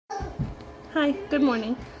Hi, good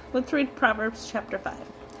morning. Let's read Proverbs chapter 5.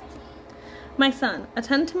 My son,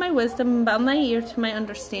 attend to my wisdom and bound thy ear to my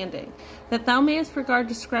understanding, that thou mayest regard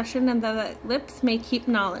discretion and that thy lips may keep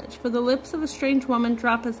knowledge. For the lips of a strange woman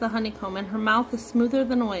drop as the honeycomb, and her mouth is smoother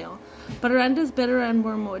than oil. But her end is bitter and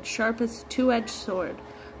wormwood, sharp as a two-edged sword.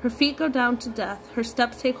 Her feet go down to death, her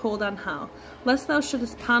steps take hold on hell. Lest thou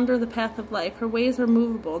shouldest ponder the path of life, her ways are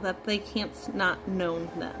movable, that they canst not know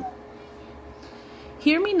them.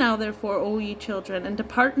 Hear me now, therefore, O ye children, and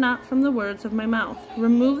depart not from the words of my mouth.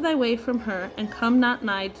 Remove thy way from her, and come not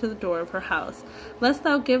nigh to the door of her house. Lest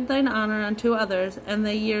thou give thine honor unto others, and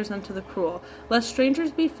thy years unto the cruel. Lest strangers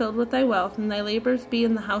be filled with thy wealth, and thy labors be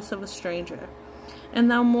in the house of a stranger. And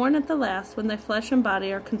thou mourn at the last, when thy flesh and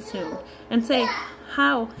body are consumed. And say,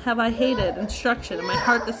 How have I hated instruction, and my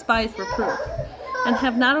heart despised reproof? And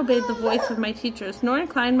have not obeyed the voice of my teachers, nor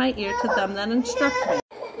inclined my ear to them that instruct me.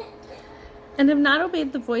 And have not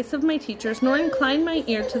obeyed the voice of my teachers, nor inclined my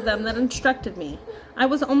ear to them that instructed me. I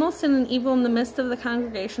was almost in an evil in the midst of the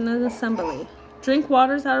congregation and assembly. Drink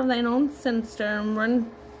waters out of thine own cistern,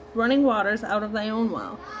 and running waters out of thy own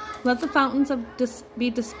well. Let the fountains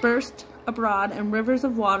be dispersed abroad, and rivers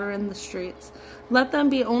of water in the streets. Let them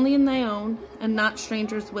be only in thy own, and not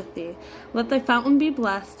strangers with thee. Let thy fountain be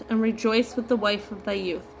blessed, and rejoice with the wife of thy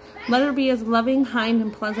youth. Let her be as loving hind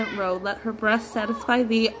and pleasant roe. Let her breast satisfy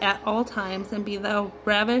thee at all times, and be thou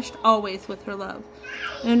ravished always with her love.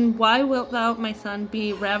 And why wilt thou, my son,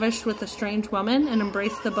 be ravished with a strange woman, and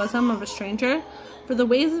embrace the bosom of a stranger? For the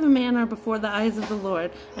ways of a man are before the eyes of the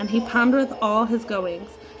Lord, and he pondereth all his goings.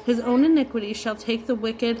 His own iniquity shall take the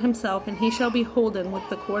wicked himself, and he shall be holden with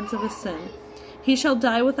the cords of his sin. He shall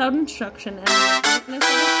die without instruction, and in the darkness of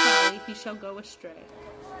his folly he shall go astray.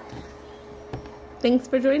 Thanks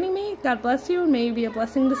for joining me. God bless you, and may you be a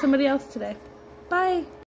blessing to somebody else today. Bye.